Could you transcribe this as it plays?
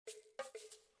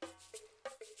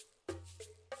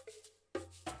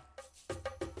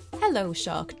Hello,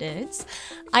 Shark Nerds.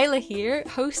 Isla here,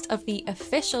 host of the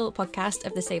official podcast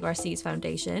of the Save Our Seas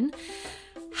Foundation.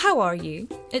 How are you?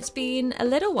 It's been a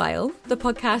little while. The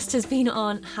podcast has been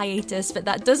on hiatus, but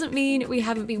that doesn't mean we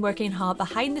haven't been working hard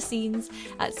behind the scenes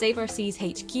at Save Our Seas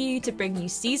HQ to bring you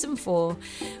Season 4,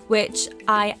 which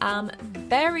I am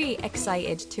very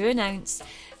excited to announce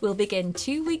will begin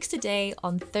 2 weeks today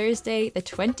on Thursday, the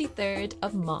 23rd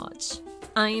of March.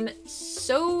 I'm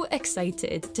so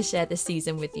excited to share this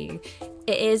season with you.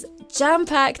 It is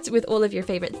jam-packed with all of your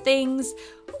favourite things,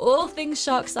 all things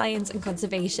shark science and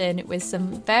conservation, with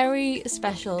some very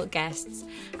special guests.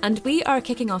 And we are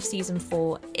kicking off Season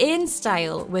 4 in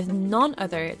style with none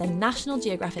other than National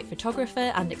Geographic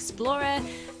photographer and explorer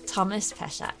Thomas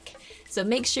Peshak. So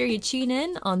make sure you tune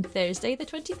in on Thursday the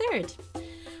 23rd.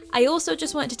 I also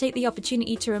just wanted to take the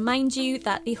opportunity to remind you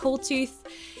that the Holetooth,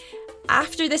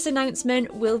 after this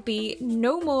announcement, will be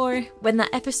no more. When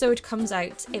that episode comes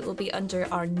out, it will be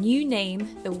under our new name,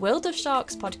 the World of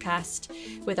Sharks podcast,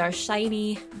 with our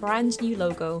shiny, brand new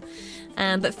logo.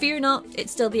 But fear not,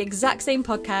 it's still the exact same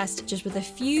podcast, just with a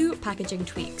few packaging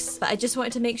tweaks. But I just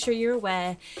wanted to make sure you're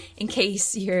aware, in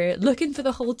case you're looking for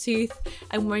the Holetooth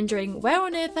and wondering where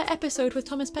on earth that episode with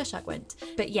Thomas Peshak went.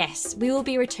 But yes, we will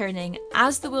be returning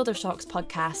as the World of Sharks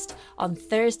podcast on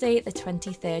Thursday, the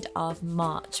 23rd of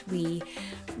March. We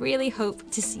really hope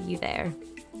to see you there.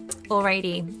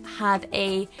 Alrighty, have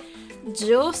a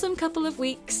awesome couple of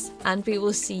weeks, and we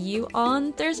will see you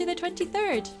on Thursday the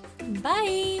 23rd.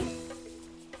 Bye!